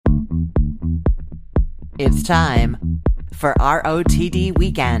It's time for ROTD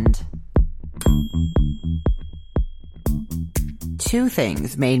weekend. Two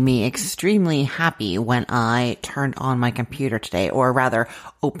things made me extremely happy when I turned on my computer today, or rather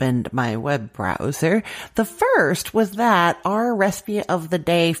opened my web browser. The first was that our Recipe of the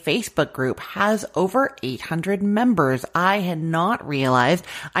Day Facebook group has over 800 members. I had not realized.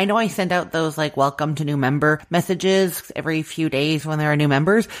 I know I send out those welcome to new member messages every few days when there are new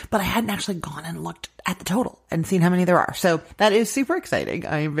members, but I hadn't actually gone and looked at the total and seen how many there are. So that is super exciting.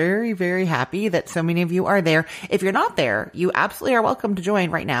 I'm very, very happy that so many of you are there. If you're not there, you absolutely are welcome to join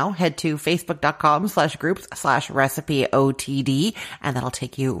right now. Head to facebook.com/groups/recipeotd and that'll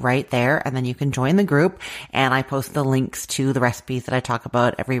take you right there. And then you can join the group, and I post the links to the recipes that I talk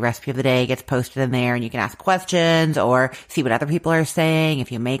about. Every recipe of the day gets posted in there, and you can ask questions or see what other people are saying.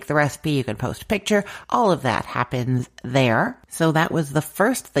 If you make the recipe, you can post a picture. All of that happens there. So that was the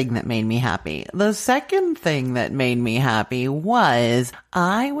first thing that made me happy. The second thing that made me happy was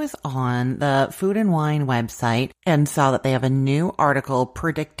I was on the Food and Wine website and saw that they have a new article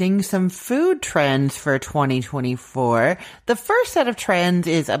predicting some food trends for 2024. The first set of trends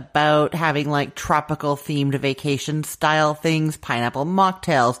is about having tropical themed vacation style things, pineapple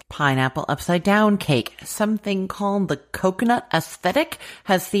mocktails, pineapple upside down cake. Something called the coconut aesthetic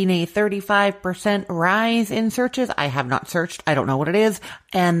has seen a 35% rise in searches. I have not searched. I don't know what it is.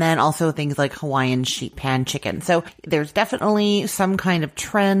 And then also things like Hawaiian sheet pan chicken. So there's definitely some kind of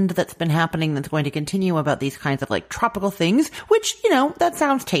trend that's been happening that's going to continue about these kinds of tropical things, which, that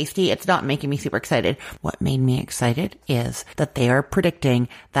sounds tasty. It's not making me super excited. What made me excited is that they are predicting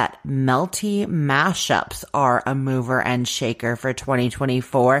that melty mashups are a mover and shaker for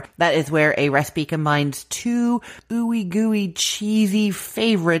 2024. That is where a recipe combines two ooey gooey cheesy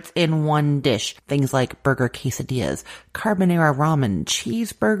favorites in one dish. Things like burger quesadillas, carbonara ramen,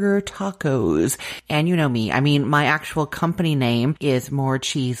 cheeseburger tacos. And you know me. My actual company name is More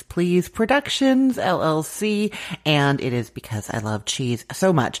Cheese Please Productions, LLC, and it is because I love cheese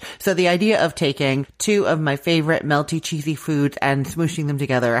so much. So the idea of taking two of my favorite melty cheesy foods and smooshing them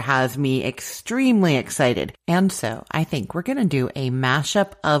together has me extremely excited. And so I think we're going to do a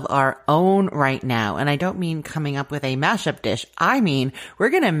mashup of our own right now. And I don't mean coming up with a mashup dish. I mean, we're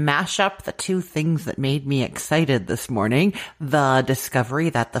going to mash up the two things that made me excited this morning. The discovery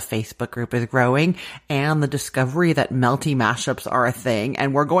that the Facebook group is growing and the discovery that melty mashups are a thing.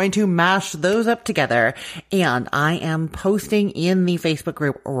 And we're going to mash those up together. And I am posting in the Facebook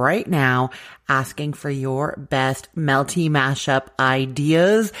group right now asking for your best melty mashup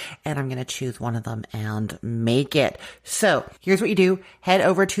ideas, and I'm going to choose one of them and make it. So here's what you do. Head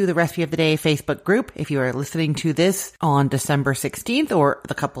over to the Recipe of the Day Facebook group. If you are listening to this on December 16th or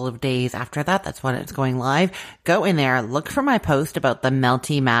the couple of days after that, that's when it's going live. Go in there, look for my post about the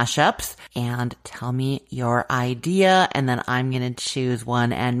melty mashups, and tell me your idea, and then I'm going to choose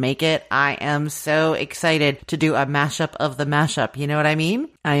one and make it. I am so excited to do a mashup of the mashup. You know what I mean?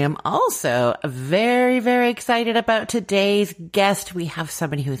 I am also very, very excited about today's guest. We have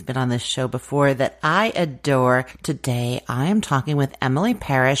somebody who's been on this show before that I adore. Today, I am talking with Emillie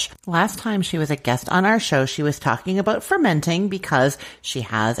Parrish. Last time she was a guest on our show, she was talking about fermenting because she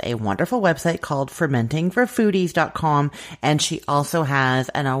has a wonderful website called fermentingforfoodies.com, and she also has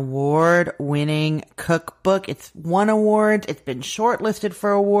an award-winning cookbook. It's won awards. It's been shortlisted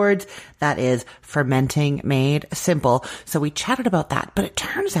for awards. That is Fermenting Made Simple. So we chatted about that, but it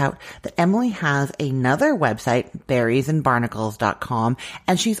turns out that Emillie has another website, berriesandbarnacles.com,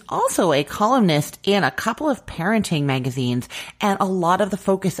 and she's also a columnist in a couple of parenting magazines, and a lot of the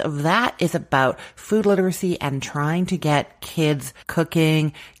focus of that is about food literacy and trying to get kids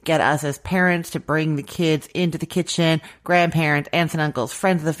cooking, get us as parents to bring the kids into the kitchen, grandparents, aunts and uncles,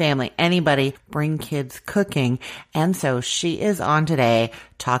 friends of the family, anybody, bring kids cooking. And so she is on today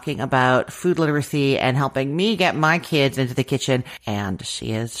talking about food literacy and helping me get my kids into the kitchen. And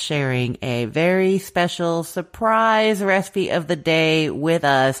she is sharing a very special surprise recipe of the day with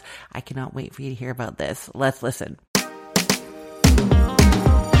us. I cannot wait for you to hear about this. Let's listen.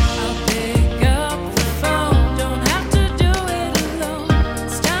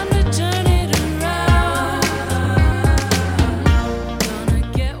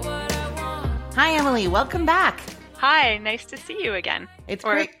 Hi, Emillie. Welcome back. Hi, nice to see you again. It's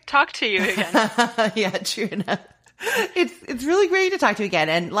or great. Talk to you again. Yeah, true enough. It's really great to talk to you again.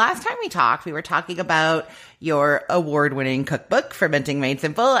 And last time we talked, we were talking about your award-winning cookbook, Fermenting Made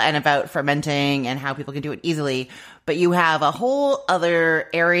Simple, and about fermenting and how people can do it easily. But you have a whole other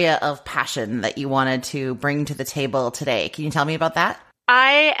area of passion that you wanted to bring to the table today. Can you tell me about that?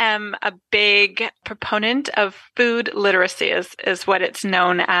 I am a big proponent of food literacy is what it's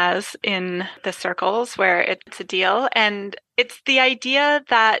known as in the circles where it's a deal. And it's the idea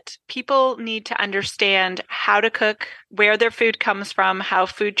that people need to understand how to cook, where their food comes from, how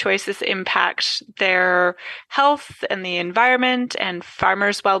food choices impact their health and the environment and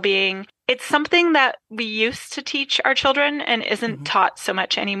farmers' well-being. It's something that we used to teach our children and isn't taught so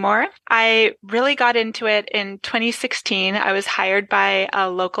much anymore. I really got into it in 2016. I was hired by a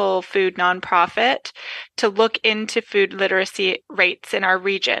local food nonprofit to look into food literacy rates in our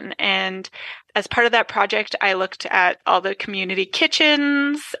region. And as part of that project, I looked at all the community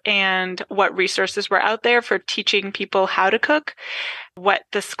kitchens and what resources were out there for teaching people how to cook, what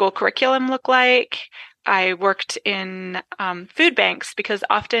the school curriculum looked like. I worked in food banks because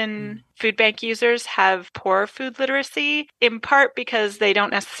often food bank users have poor food literacy, in part because they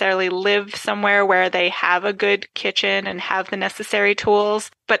don't necessarily live somewhere where they have a good kitchen and have the necessary tools.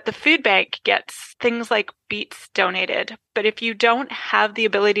 But the food bank gets things like beets donated. But if you don't have the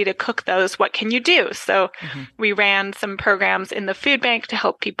ability to cook those, what can you do? So we ran some programs in the food bank to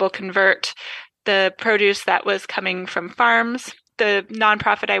help people convert the produce that was coming from farms. The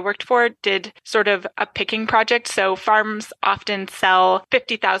nonprofit I worked for did sort of a picking project. So farms often sell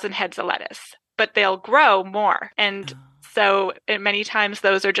 50,000 heads of lettuce, but they'll grow more. And so many times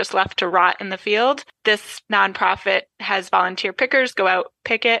those are just left to rot in the field. This nonprofit has volunteer pickers go out,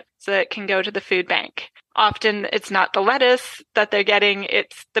 pick it so that it can go to the food bank. Often it's not the lettuce that they're getting,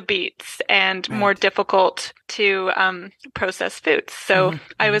 it's the beets and more difficult to process foods. So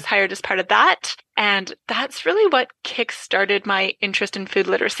I was hired as part of that. And that's really what kickstarted my interest in food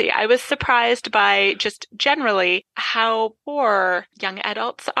literacy. I was surprised by just generally how poor young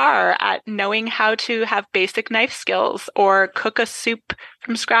adults are at knowing how to have basic knife skills or cook a soup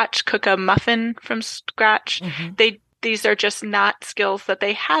from scratch, cook a muffin from scratch. These are just not skills that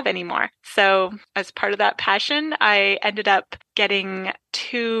they have anymore. So as part of that passion, I ended up getting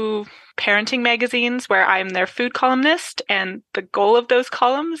 2 parenting magazines where I'm their food columnist. And the goal of those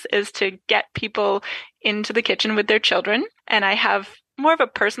columns is to get people into the kitchen with their children. And I have more of a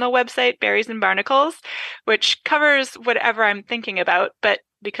personal website, Berries and Barnacles, which covers whatever I'm thinking about. But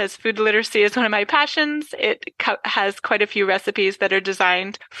because food literacy is one of my passions, it has quite a few recipes that are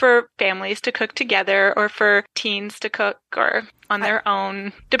designed for families to cook together or for teens to cook or on their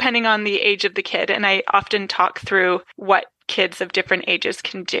own, depending on the age of the kid. And I often talk through what kids of different ages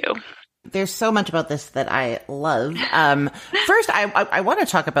can do. There's so much about this that I love. First, I want to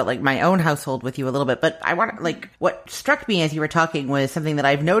talk about like my own household with you a little bit, but I want like what struck me as you were talking was something that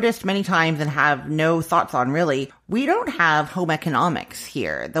I've noticed many times and have no thoughts on really. We don't have home economics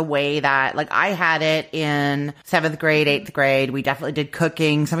here the way that like I had it in 7th grade, 8th grade. We definitely did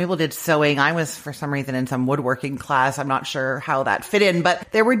cooking. Some people did sewing. I was for some reason in some woodworking class. I'm not sure how that fit in,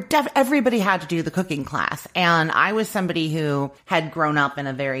 but there were everybody had to do the cooking class. And I was somebody who had grown up in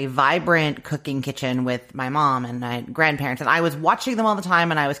a very vibrant cooking kitchen with my mom and my grandparents. And I was watching them all the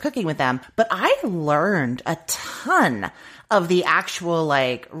time and I was cooking with them. But I learned a ton of the actual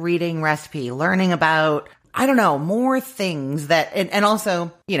like reading recipe, learning about I don't know, more things that, and also,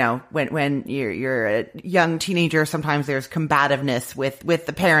 you know, when you're a young teenager, sometimes there's combativeness with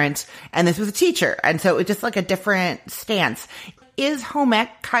the parent, and this was a teacher. And so it's just like a different stance. Is home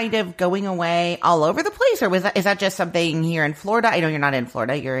ec kind of going away all over the place, or is that just something here in Florida? I know you're not in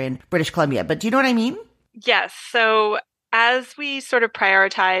Florida, you're in British Columbia, but do you know what I mean? Yes. So as we sort of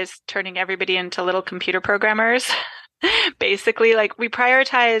prioritize turning everybody into little computer programmers, basically, like we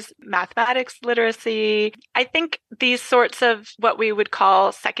prioritize mathematics literacy. I think these sorts of what we would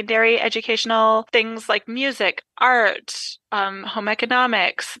call secondary educational things like music, art, home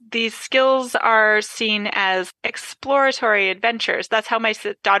economics, these skills are seen as exploratory adventures. That's how my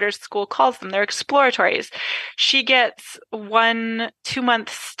daughter's school calls them. They're exploratories. She gets 1-2 month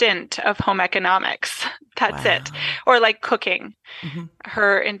stint of home economics. That's it. Or like cooking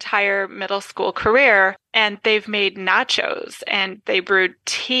her entire middle school career. And they've made nachos and they brewed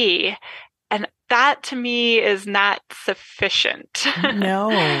tea. And that to me is not sufficient.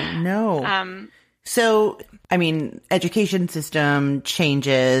 No. So, I mean, education system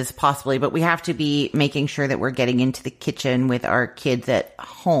changes possibly, but we have to be making sure that we're getting into the kitchen with our kids at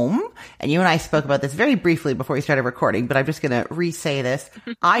home. And you and I spoke about this very briefly before we started recording, but I'm just going to re-say this.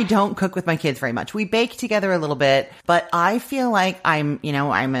 I don't cook with my kids very much. We bake together a little bit, but I feel like I'm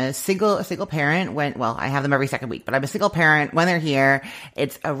a single parent I have them every second week, but I'm a single parent when they're here.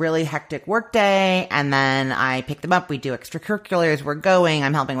 It's a really hectic work day. And then I pick them up. We do extracurriculars. We're going.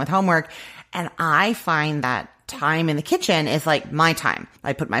 I'm helping with homework. And I find that time in the kitchen is like my time.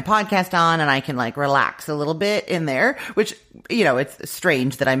 I put my podcast on and I can like relax a little bit in there, which, you know, it's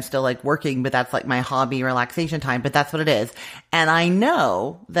strange that I'm still like working, but that's like my hobby relaxation time, but that's what it is. And I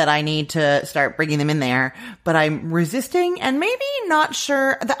know that I need to start bringing them in there, but I'm resisting and maybe not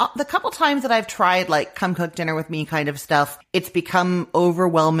sure. The couple times that I've tried like come cook dinner with me kind of stuff, it's become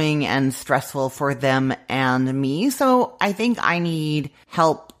overwhelming and stressful for them and me. So I think I need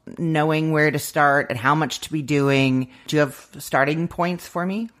help knowing where to start and how much to be doing. Do you have starting points for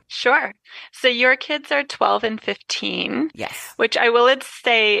me? Sure. So your kids are 12 and 15. Yes. Which I will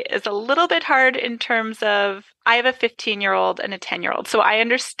say is a little bit hard in terms of I have a 15-year-old and a 10-year-old. So I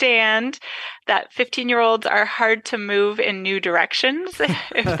understand that 15-year-olds are hard to move in new directions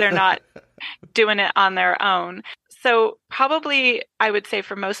if they're not doing it on their own. So probably I would say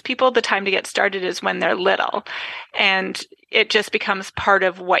for most people, the time to get started is when they're little and it just becomes part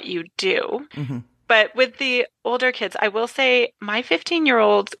of what you do. Mm-hmm. But with the older kids, I will say my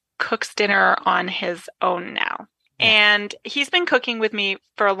 15-year-old cooks dinner on his own now. And he's been cooking with me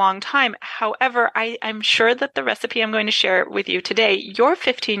for a long time. However, I'm sure that the recipe I'm going to share with you today, your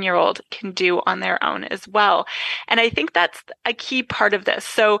 15-year-old can do on their own as well. And I think that's a key part of this.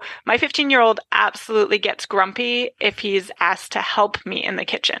 So my 15-year-old absolutely gets grumpy if he's asked to help me in the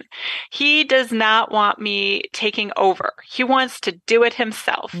kitchen. He does not want me taking over. He wants to do it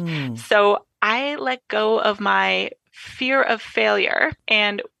himself. So I let go of my fear of failure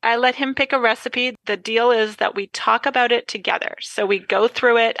and I let him pick a recipe. The deal is that we talk about it together. So we go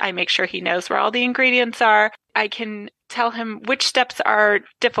through it. I make sure he knows where all the ingredients are. I can tell him which steps are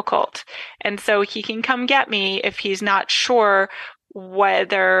difficult. And so he can come get me if he's not sure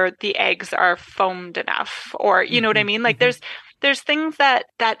whether the eggs are foamed enough or, you know what I mean? Like there's things that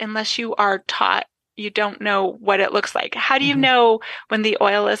unless you are taught, you don't know what it looks like. How do you know when the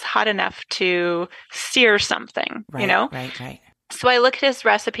oil is hot enough to sear something, right, you know? Right. So I look at his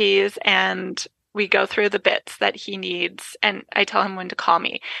recipes and we go through the bits that he needs and I tell him when to call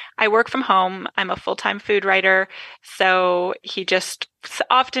me. I work from home. I'm a full-time food writer. So he just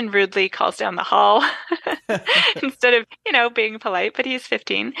often rudely calls down the hall instead of, you know, being polite, but he's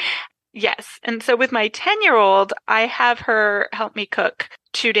 15. Yes. And so with my 10-year-old, I have her help me cook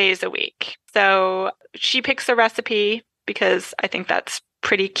 2 days a week. So she picks a recipe because I think that's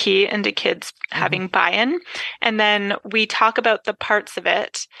pretty key into kids having buy-in. And then we talk about the parts of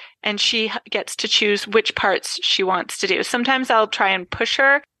it and she gets to choose which parts she wants to do. Sometimes I'll try and push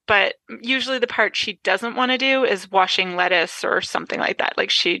her, but usually the part she doesn't want to do is washing lettuce or something like that. Like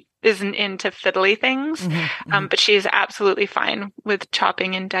she isn't into fiddly things, but she is absolutely fine with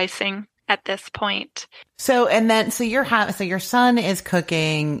chopping and dicing at this point. So your son is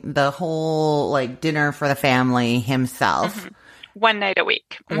cooking the whole like dinner for the family himself. One night a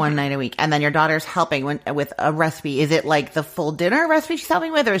week. One night a week. And then your daughter's helping with a recipe. Is it like the full dinner recipe she's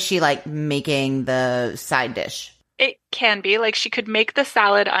helping with, or is she like making the side dish? It can be. Like she could make the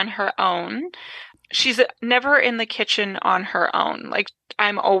salad on her own. She's never in the kitchen on her own. Like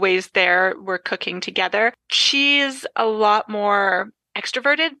I'm always there. We're cooking together. She's a lot more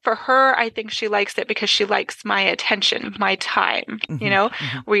extroverted. For her, I think she likes it because she likes my attention, my time. You know,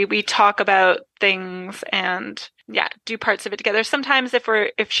 we talk about things and do parts of it together. Sometimes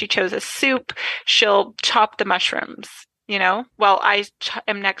if she chose a soup, she'll chop the mushrooms, you know, while I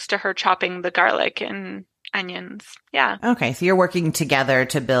am next to her chopping the garlic and onions. Yeah. Okay. So you're working together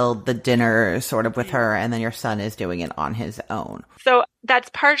to build the dinner sort of with her, and then your son is doing it on his own. So that's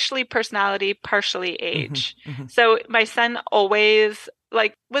partially personality, partially age. So my son always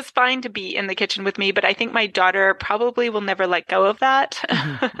was fine to be in the kitchen with me, but I think my daughter probably will never let go of that.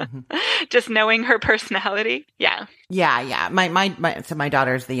 Just knowing her personality. Yeah. Yeah. My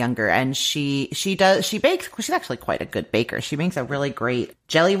daughter's the younger, and she bakes. She's actually quite a good baker. She makes a really great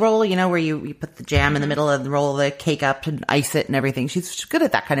jelly roll, you know, where you put the jam in the middle and roll the cake up and ice it and everything. She's good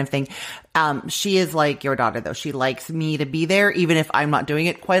at that kind of thing. She is like your daughter though. She likes me to be there, even if I'm not doing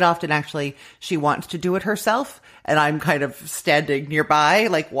it. Quite often, actually, she wants to do it herself. And I'm kind of standing nearby,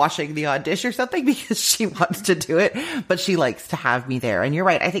 like washing the odd dish or something, because she wants to do it, but she likes to have me there. And you're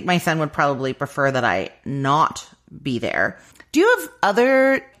right. I think my son would probably prefer that I not be there. Do you have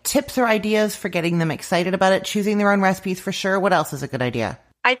other tips or ideas for getting them excited about it? Choosing their own recipes for sure. What else is a good idea?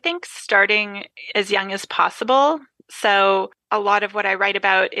 I think starting as young as possible. So a lot of what I write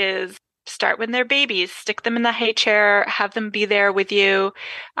about is start when they're babies, stick them in the high chair, have them be there with you.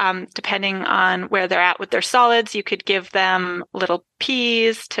 Depending on where they're at with their solids, you could give them little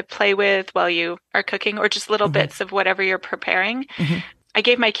peas to play with while you are cooking, or just little bits of whatever you're preparing. I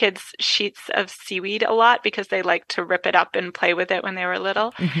gave my kids sheets of seaweed a lot because they like to rip it up and play with it when they were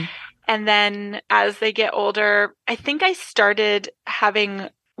little. And then as they get older, I think I started having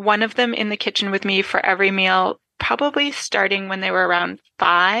one of them in the kitchen with me for every meal, probably starting when they were around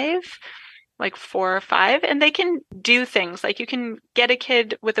 5, like 4 or 5, and they can do things like you can get a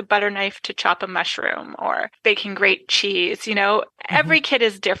kid with a butter knife to chop a mushroom, or they can grate cheese. Every kid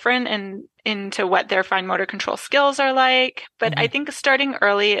is different and into what their fine motor control skills are like. But I think starting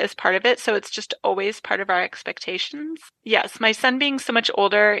early is part of it. So it's just always part of our expectations. Yes, my son being so much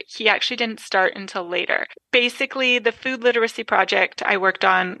older, he actually didn't start until later. Basically, the food literacy project I worked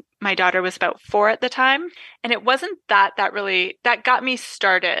on, my daughter was about 4 at the time. And it wasn't that got me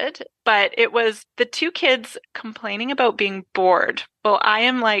started, but it was the 2 kids complaining about being bored. Well, I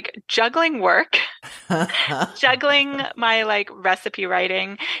am like juggling work, juggling my like recipe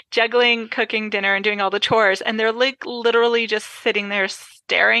writing, juggling cooking dinner and doing all the chores. And they're like literally just sitting there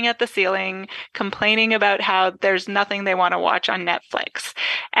staring at the ceiling, complaining about how there's nothing they want to watch on Netflix.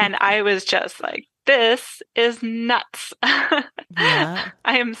 And I was just like, this is nuts. Yeah.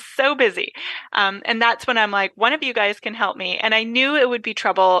 I am so busy. And that's when I'm like, one of you guys can help me. And I knew it would be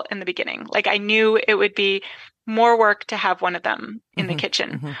trouble in the beginning. Like I knew it would be more work to have one of them in the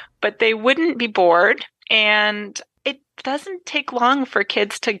kitchen, but they wouldn't be bored. And it doesn't take long for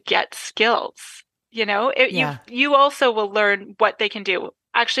kids to get skills. You also will learn what they can do.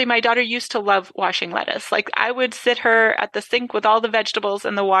 Actually, my daughter used to love washing lettuce. Like I would sit her at the sink with all the vegetables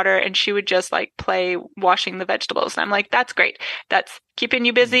in the water and she would just like play washing the vegetables. And I'm like, that's great. That's keeping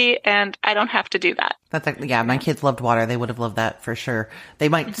you busy and I don't have to do that. That's like, yeah, my kids loved water. They would have loved that for sure. They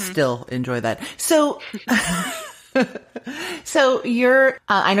might still enjoy that. So, so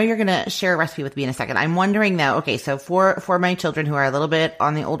I know you're going to share a recipe with me in a second. I'm wondering now, okay, so for my children who are a little bit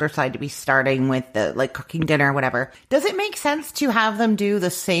on the older side to be starting with the like cooking dinner or whatever, does it make sense to have them do the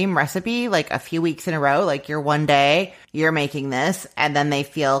same recipe like a few weeks in a row? Like one day you're making this and then they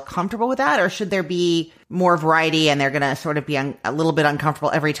feel comfortable with that? Or should there be more variety and they're going to sort of be a little bit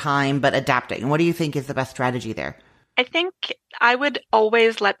uncomfortable every time, but adapting? What do you think is the best strategy there? I think I would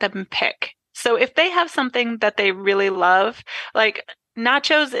always let them pick. So if they have something that they really love, like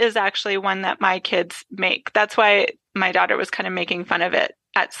nachos is actually one that my kids make. That's why my daughter was kind of making fun of it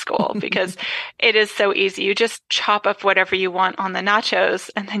at school because it is so easy. You just chop up whatever you want on the nachos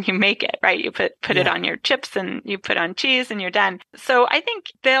and then you make it, right? You put it on your chips and you put on cheese and you're done. So I think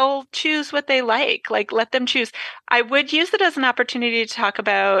they'll choose what they like let them choose. I would use it as an opportunity to talk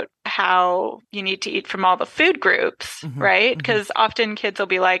about how you need to eat from all the food groups, right? Because often kids will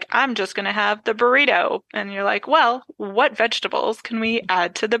be like, I'm just going to have the burrito. And you're like, well, what vegetables can we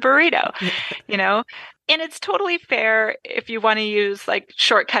add to the burrito? And it's totally fair if you want to use like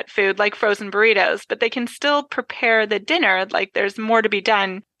shortcut food like frozen burritos, but they can still prepare the dinner. Like there's more to be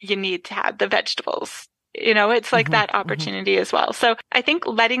done. You need to have the vegetables. It's like that opportunity as well. So I think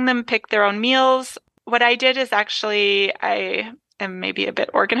letting them pick their own meals. What I did is actually, I am maybe a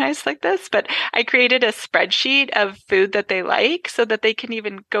bit organized like this, but I created a spreadsheet of food that they like so that they can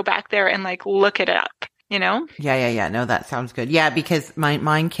even go back there and like look it up. Yeah. No, that sounds good. Yeah, because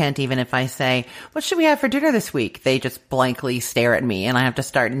mine can't even, if I say, what should we have for dinner this week? They just blankly stare at me and I have to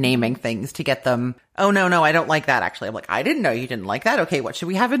start naming things to get them. Oh, no, I don't like that actually. I'm like, I didn't know you didn't like that. Okay, what should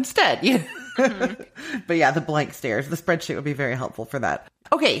we have instead? But yeah, the blank stares, the spreadsheet would be very helpful for that.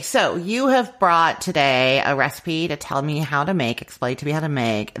 Okay, so you have brought today a recipe to tell me how to make, explain to me how to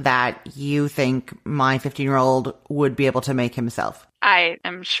make that you think my 15-year-old would be able to make himself. I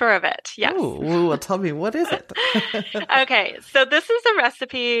am sure of it. Yes. Ooh, well, tell me, what is it? Okay. So this is a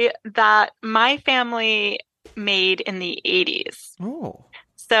recipe that my family made in the 80s. Oh.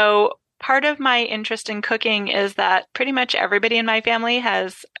 So part of my interest in cooking is that pretty much everybody in my family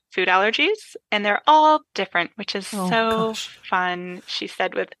has food allergies and they're all different, which is fun, she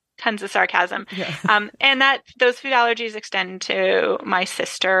said with tons of sarcasm. Yeah. And that those food allergies extend to my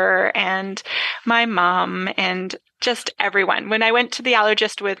sister and my mom and just everyone. When I went to the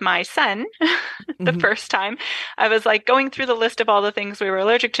allergist with my son the first time, I was like going through the list of all the things we were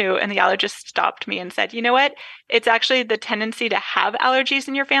allergic to. And the allergist stopped me and said, you know what? It's actually the tendency to have allergies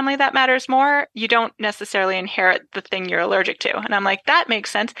in your family that matters more. You don't necessarily inherit the thing you're allergic to. And I'm like, that makes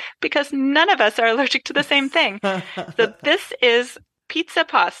sense because none of us are allergic to the same thing. So this is pizza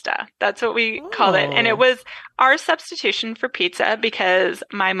pasta. That's what we called it. And it was our substitution for pizza because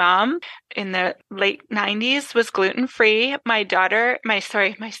my mom in the late 90s was gluten-free. My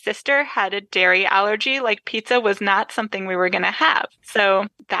sister had a dairy allergy. Like pizza was not something we were going to have. So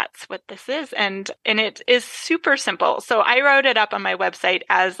that's what this is. And it is super simple. So I wrote it up on my website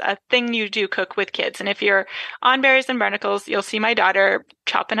as a thing you do cook with kids. And if you're on Berries and Barnacles, you'll see my daughter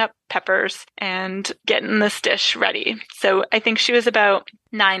chopping up peppers and getting this dish ready. So I think she was about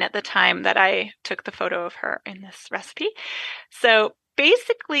 9 at the time that I took the photo of her in this recipe. So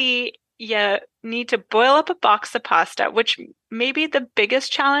basically, you need to boil up a box of pasta, which may be the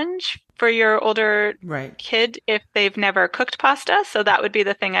biggest challenge for your older kid if they've never cooked pasta. So that would be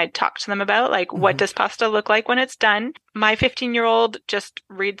the thing I'd talk to them about. Like, what does pasta look like when it's done? My 15-year-old just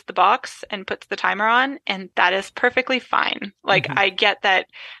reads the box and puts the timer on, and that is perfectly fine. Like, I get that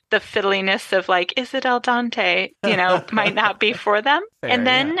the fiddliness of like, is it al dente, might not be for them. Fair, and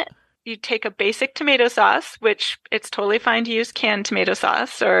then you take a basic tomato sauce, which it's totally fine to use canned tomato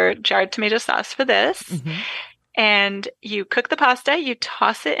sauce or jarred tomato sauce for this. And you cook the pasta, you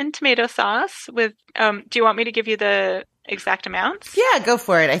toss it in tomato sauce with, do you want me to give you the exact amounts? Yeah, go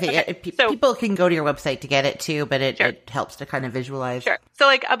for it. I think people can go to your website to get it too, but it helps to kind of visualize. Sure. So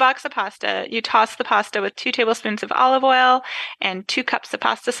like a box of pasta, you toss the pasta with 2 tablespoons of olive oil and 2 cups of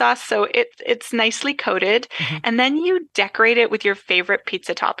pasta sauce. So it's nicely coated. And then you decorate it with your favorite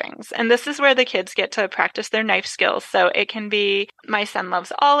pizza toppings. And this is where the kids get to practice their knife skills. So it can be, my son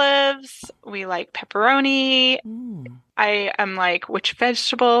loves olives. We like pepperoni. I am like, which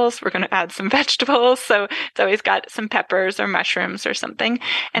vegetables? We're going to add some vegetables. So it's always got some peppers or mushrooms or something.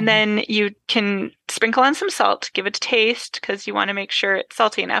 And then you can sprinkle on some salt, give it a taste because you want to make sure it's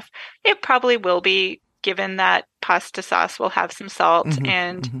salty enough. It probably will be, given that pasta sauce will have some salt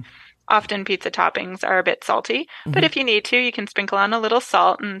and often pizza toppings are a bit salty. But if you need to, you can sprinkle on a little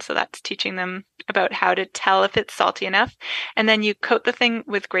salt. And so that's teaching them about how to tell if it's salty enough. And then you coat the thing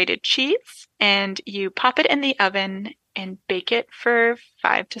with grated cheese and you pop it in the oven and bake it for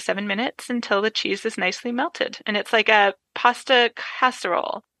 5 to 7 minutes until the cheese is nicely melted. And it's like a pasta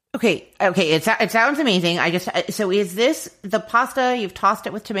casserole. Okay. It sounds amazing. So is this the pasta, you've tossed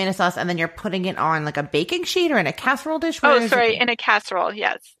it with tomato sauce and then you're putting it on like a baking sheet or in a casserole dish? In a casserole.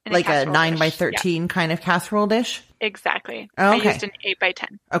 Yes. Like a 9 by 13 kind of casserole dish? Exactly. Oh, okay. I used an 8 by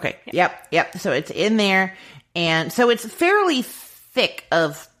 10. Okay. Yep. So it's in there. And so it's fairly thick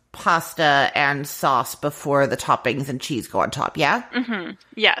of pasta and sauce before the toppings and cheese go on top. Yeah.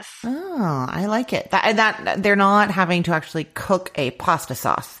 Yes. Oh, I like it. That they're not having to actually cook a pasta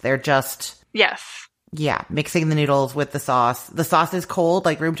sauce. They're just mixing the noodles with the sauce. The sauce is cold,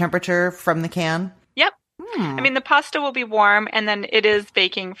 like room temperature from the can. Yep. I mean, the pasta will be warm, and then it is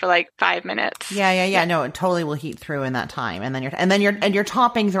baking for like 5 minutes. Yeah. No, it totally will heat through in that time, and then your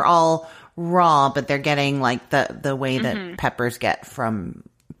toppings are all raw, but they're getting like the way that peppers get from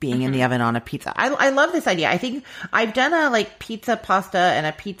being in the oven on a pizza. I love this idea. I think I've done a like pizza pasta and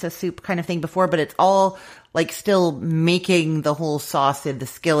a pizza soup kind of thing before, but it's all like still making the whole sauce in the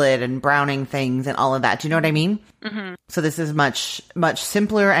skillet and browning things and all of that. Do you know what I mean? So this is much, much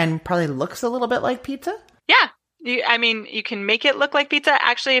simpler and probably looks a little bit like pizza. Yeah. You can make it look like pizza.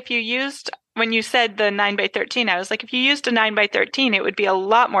 Actually, when you said the 9 by 13, I was like, if you used a 9 by 13, it would be a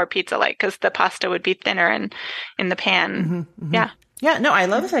lot more pizza-like because the pasta would be thinner and in the pan. Yeah. Yeah, no, I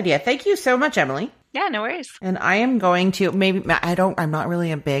love this idea. Thank you so much, Emily. Yeah, no worries. And I am going to I'm not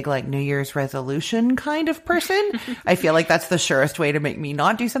really a big like New Year's resolution kind of person. I feel like that's the surest way to make me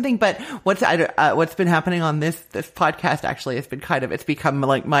not do something. But what's been happening on this podcast actually has been it's become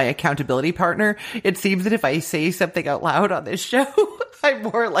like my accountability partner. It seems that if I say something out loud on this show, I'm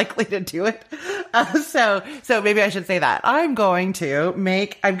more likely to do it. So maybe I should say that I'm going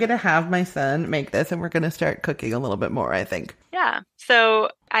to have my son make this and we're going to start cooking a little bit more, I think. Yeah. So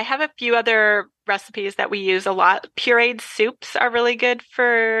I have a few other recipes that we use a lot. Pureed soups are really good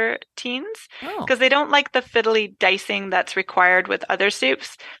for teens because they don't like the fiddly dicing that's required with other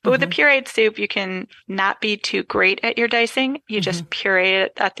soups. But with a pureed soup, you can not be too great at your dicing. You just puree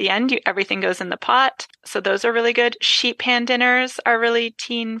it at the end. Everything goes in the pot. So those are really good. Sheet pan dinners are really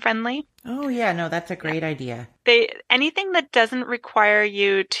teen friendly. Oh, yeah. No, that's a great idea. Anything that doesn't require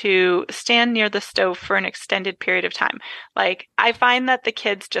you to stand near the stove for an extended period of time. Like, I find that the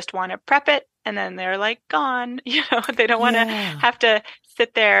kids just want to prep it and then they're like gone. They don't want to have to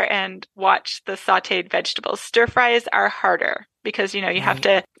sit there and watch the sauteed vegetables. Stir fries are harder because, you have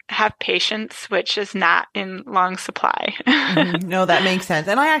to have patience, which is not in long supply. No, that makes sense.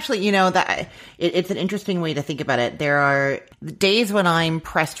 And I actually, that it's an interesting way to think about it. There are days when I'm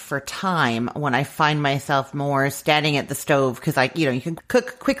pressed for time, when I find myself more standing at the stove because you can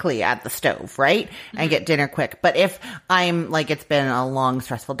cook quickly at the stove, right? And get dinner quick. But if I'm like, it's been a long,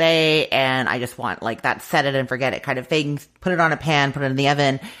 stressful day and I just want like that set it and forget it kind of thing, put it on a pan, put it in the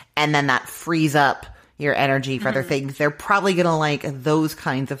oven, and then that frees up your energy for other things. They're probably going to like those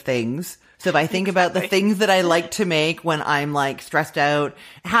kinds of things. So if I think about the things that I like to make when I'm like stressed out,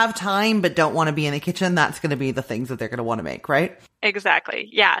 have time, but don't want to be in the kitchen, that's going to be the things that they're going to want to make, right? Exactly.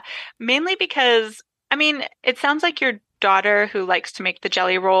 Yeah. Mainly because, it sounds like you're daughter who likes to make the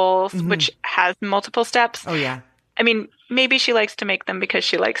jelly rolls, which has multiple steps. Oh, yeah. I mean, maybe she likes to make them because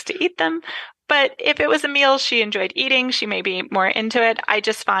she likes to eat them. But if it was a meal she enjoyed eating, she may be more into it. I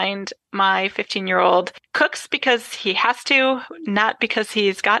just find my 15-year-old cooks because he has to, not because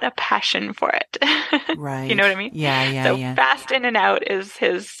he's got a passion for it. Right. You know what I mean? Yeah. So fast in and out is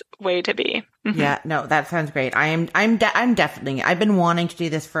his way to be. Yeah, no, that sounds great. I'm definitely, I've been wanting to do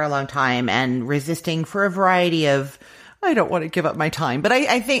this for a long time and resisting for a variety of, I don't want to give up my time, but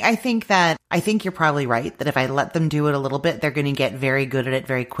I think you're probably right that if I let them do it a little bit, they're going to get very good at it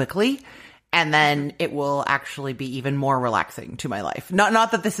very quickly. And then it will actually be even more relaxing to my life.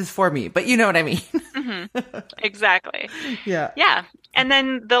 Not that this is for me, but you know what I mean? Exactly. Yeah. Yeah. And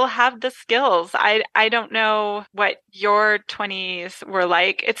then they'll have the skills. I don't know what your 20s were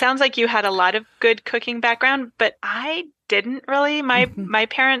like. It sounds like you had a lot of good cooking background, but I didn't really. My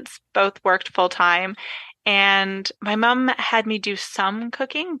parents both worked full time. And my mom had me do some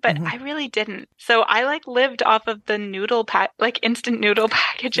cooking, but I really didn't. So I lived off of the instant noodle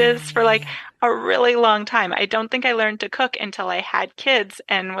packages for a really long time. I don't think I learned to cook until I had kids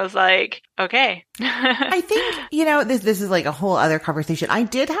and was like, okay. I think, this is like a whole other conversation. I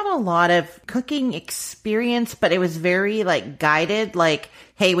did have a lot of cooking experience, but it was very guided,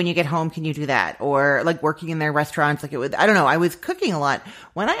 hey, when you get home, can you do that? Or working in their restaurants, I don't know. I was cooking a lot.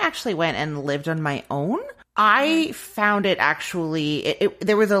 When I actually went and lived on my own, I found it actually,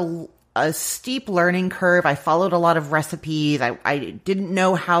 there was a steep learning curve. I followed a lot of recipes. I didn't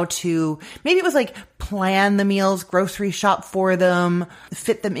know how to, maybe it was plan the meals, grocery shop for them,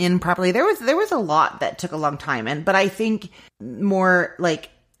 fit them in properly. There was a lot that took a long time. But I think more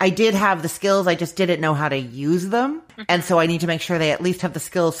I did have the skills. I just didn't know how to use them. And so I need to make sure they at least have the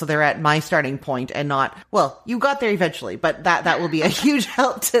skills so they're at my starting point and not, well, you got there eventually, but that will be a huge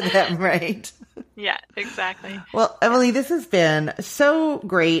help to them, right? Yeah, exactly. Well, Emillie, this has been so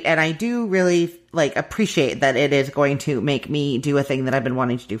great. And I do really appreciate that it is going to make me do a thing that I've been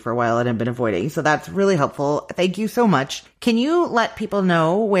wanting to do for a while and have been avoiding. So that's really helpful. Thank you so much. Can you let people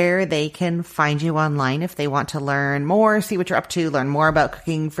know where they can find you online if they want to learn more, see what you're up to, learn more about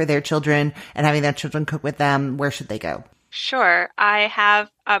cooking for their children and having their children cook with them? Where should they go? Sure. I have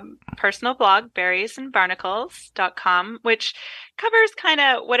a personal blog, berriesandbarnacles.com, which covers kind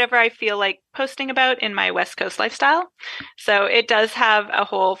of whatever I feel like posting about in my West Coast lifestyle. So it does have a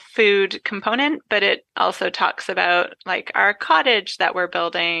whole food component, but it also talks about our cottage that we're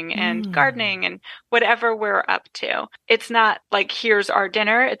building and gardening and whatever we're up to. It's not here's our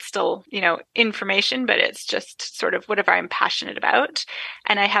dinner. It's still, information, but it's just sort of whatever I'm passionate about.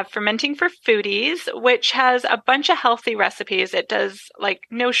 And I have Fermenting for Foodies, which has a bunch of healthy recipes. It does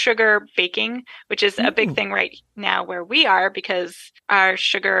no sugar baking, which is a big thing right now where we are because our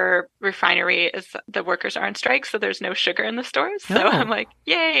sugar refinery the workers are on strike. So there's no sugar in the stores. So I'm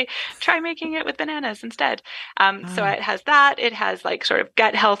yay, try making it with bananas instead. So it has that. It has sort of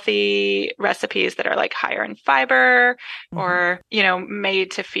gut healthy recipes that are higher in fiber or,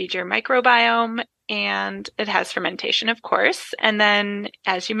 made to feed your microbiome. And it has fermentation, of course. And then,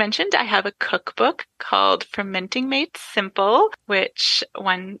 as you mentioned, I have a cookbook called Fermenting Made Simple, which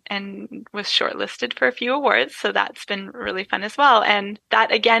won and was shortlisted for a few awards. So that's been really fun as well. And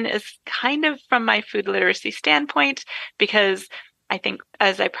that, again, is kind of from my food literacy standpoint, because I think,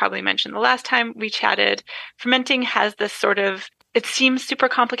 as I probably mentioned the last time we chatted, fermenting has this sort of, it seems super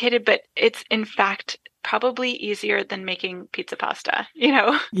complicated, but it's in fact probably easier than making pizza pasta,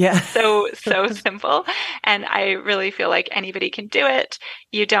 Yeah. So simple. And I really feel like anybody can do it.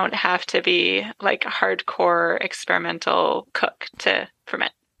 You don't have to be a hardcore experimental cook to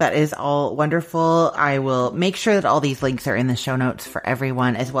ferment. That is all wonderful. I will make sure that all these links are in the show notes for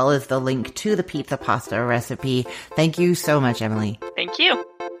everyone, as well as the link to the pizza pasta recipe. Thank you so much, Emillie. Thank you.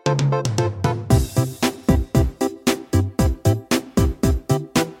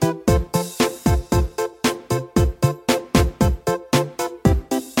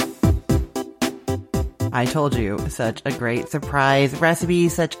 I told you, such a great surprise recipe,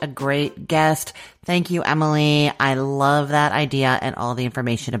 such a great guest. Thank you, Emillie. I love that idea and all the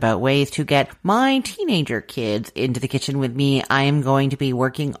information about ways to get my teenager kids into the kitchen with me. I am going to be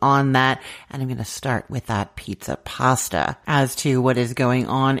working on that, and I'm going to start with that pizza pasta. As to what is going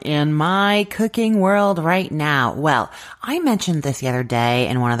on in my cooking world right now, well, I mentioned this the other day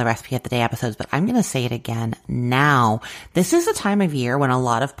in one of the Recipe of the Day episodes, but I'm going to say it again now. This is a time of year when a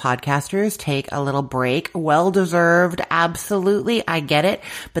lot of podcasters take a little break. Well-deserved, absolutely. I get it.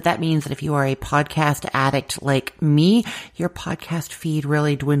 But that means that if you are a podcast addict like me, your podcast feed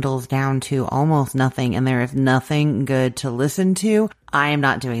really dwindles down to almost nothing, and there is nothing good to listen to. I am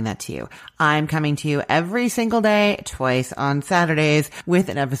not doing that to you. I'm coming to you every single day, twice on Saturdays, with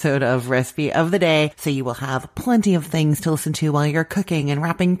an episode of Recipe of the Day. So you will have plenty of things to listen to while you're cooking and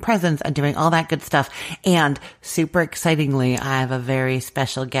wrapping presents and doing all that good stuff. And super excitingly, I have a very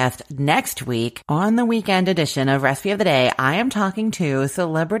special guest next week on the weekend edition of Recipe of the Day. I am talking to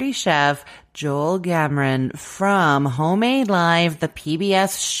celebrity chef Joel Gamron from Homemade Live, the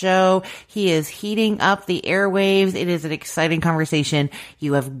PBS show. He is heating up the airwaves. It is an exciting conversation.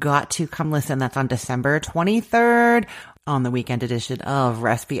 You have got to come listen. That's on December 23rd on the weekend edition of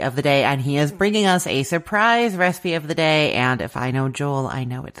Recipe of the Day. And he is bringing us a surprise recipe of the day. And if I know Joel, I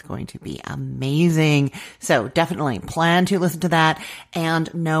know it's going to be amazing. So definitely plan to listen to that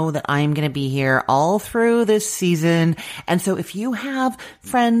and know that I'm going to be here all through this season. And so if you have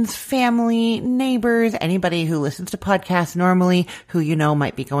friends, family, neighbors, anybody who listens to podcasts normally, who you know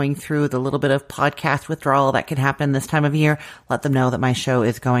might be going through the little bit of podcast withdrawal that can happen this time of year, let them know that my show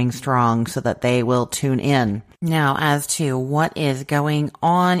is going strong so that they will tune in. Now, as to what is going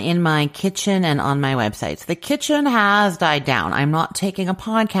on in my kitchen and on my websites, the kitchen has died down. I'm not taking a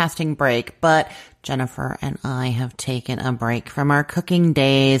podcasting break, but Jennifer and I have taken a break from our cooking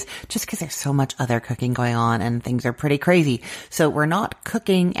days just because there's so much other cooking going on and things are pretty crazy. So we're not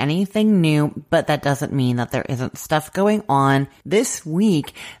cooking anything new, but that doesn't mean that there isn't stuff going on. This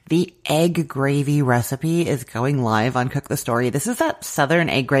week, the egg gravy recipe is going live on Cook the Story. This is that Southern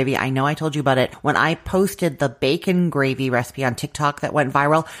egg gravy. I know I told you about it when I posted the bacon gravy recipe on TikTok that went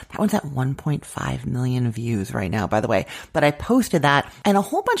viral. That one's at 1.5 million views right now, by the way. But I posted that and a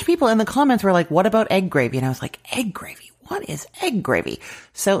whole bunch of people in the comments were like, what about egg gravy? And I was like, egg gravy? What is egg gravy?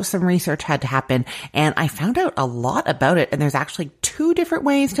 So some research had to happen and I found out a lot about it. And there's actually 2 different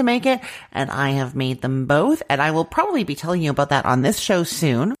ways to make it. And I have made them both. And I will probably be telling you about that on this show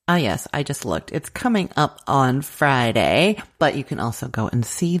soon. Ah, yes, I just looked. It's coming up on Friday, but you can also go and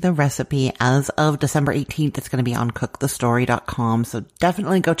see the recipe as of December 18th. It's going to be on cookthestory.com. So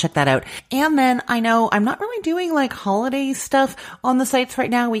definitely go check that out. And then I know I'm not really doing like holiday stuff on the sites right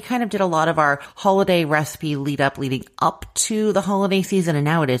now. We kind of did a lot of our holiday recipe leading up to the holiday season. And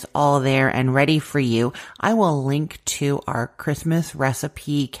now it is all there and ready for you. I will link to our Christmas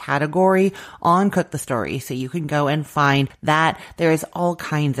recipe category on Cook the Story. So you can go and find that. There is all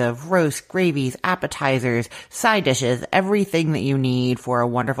kinds of roast, gravies, appetizers, side dishes, everything that you need for a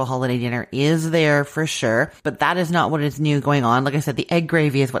wonderful holiday dinner is there for sure. But that is not what is new going on. Like I said, the egg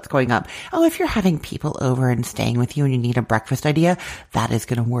gravy is what's going up. Oh, if you're having people over and staying with you and you need a breakfast idea, that is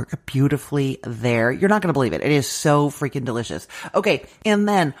going to work beautifully there. You're not going to believe it. It is so freaking delicious. Okay. And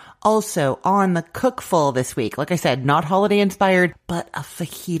then also on the Cookful this week, like I said, not holiday inspired, but a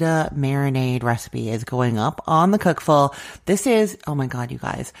fajita marinade recipe is going up on the Cookful. This is, oh my God, you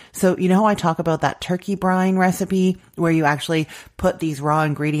guys. So you know how I talk about that turkey brine recipe where you actually put these raw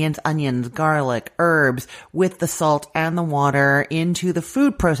ingredients, onions, garlic, herbs with the salt and the water into the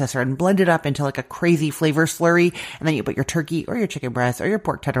food processor and blend it up into like a crazy flavor slurry. And then you put your turkey or your chicken breast or your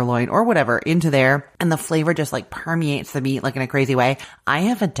pork tenderloin or whatever into there. And the flavor just like permeates the meat like in a crazy way. I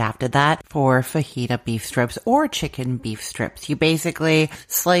have adapted that for fajita beef strips or chicken beef strips. You basically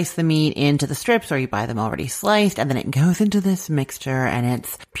slice the meat into the strips or you buy them already sliced and then it goes into this mixture and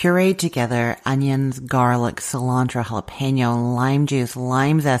it's pureed together, onions, garlic, cilantro, jalapeno, lime juice,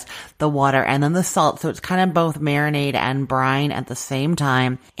 lime zest, the water, and then the salt. So it's kind of both marinade and brine at the same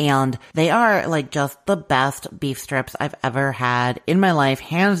time. And they are like just the best beef strips I've ever had in my life,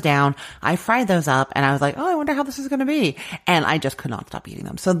 hands down. I fried those up and I was like, oh, I wonder how this is going to be. And I just could not stop eating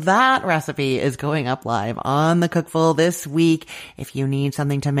them. So that recipe is going up live on the Cookful this week. If you need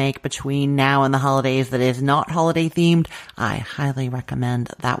something to make between now and the holidays that is not holiday themed, I highly recommend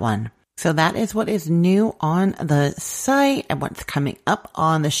that one. So that is what is new on the site and what's coming up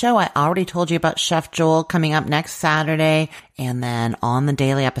on the show. I already told you about Chef Joel coming up next Saturday. And then on the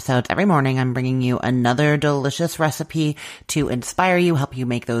daily episodes every morning, I'm bringing you another delicious recipe to inspire you, help you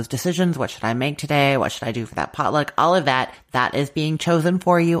make those decisions. What should I make today? What should I do for that potluck? All of that is being chosen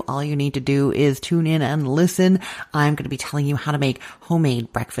for you. All you need to do is tune in and listen. I'm going to be telling you how to make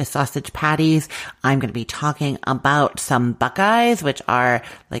homemade breakfast sausage patties. I'm going to be talking about some Buckeyes, which are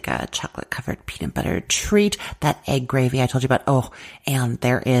like a chocolate covered peanut butter treat. That egg gravy I told you about. Oh, and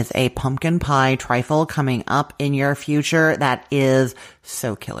there is a pumpkin pie trifle coming up in your future that is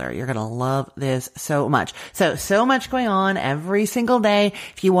so killer. You're going to love this so much. So much going on every single day.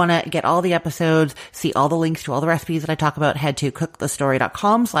 If you want to get all the episodes, see all the links to all the recipes that I talk about, head to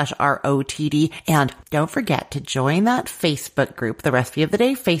cookthestory.com/ROTD. And don't forget to join that Facebook group, the Recipe of the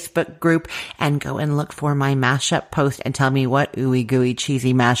Day Facebook group, and go and look for my mashup post and tell me what ooey gooey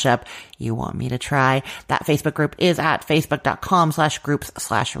cheesy mashup you want me to try. That Facebook group is at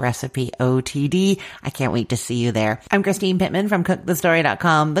facebook.com/groups/recipeotd. I can't wait to see you there. I'm Christine Pittman from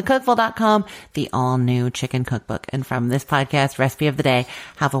cookthestory.com, thecookful.com, the all new chicken cookbook. And from this podcast, Recipe of the Day,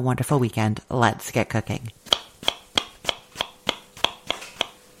 have a wonderful weekend. Let's get cooking.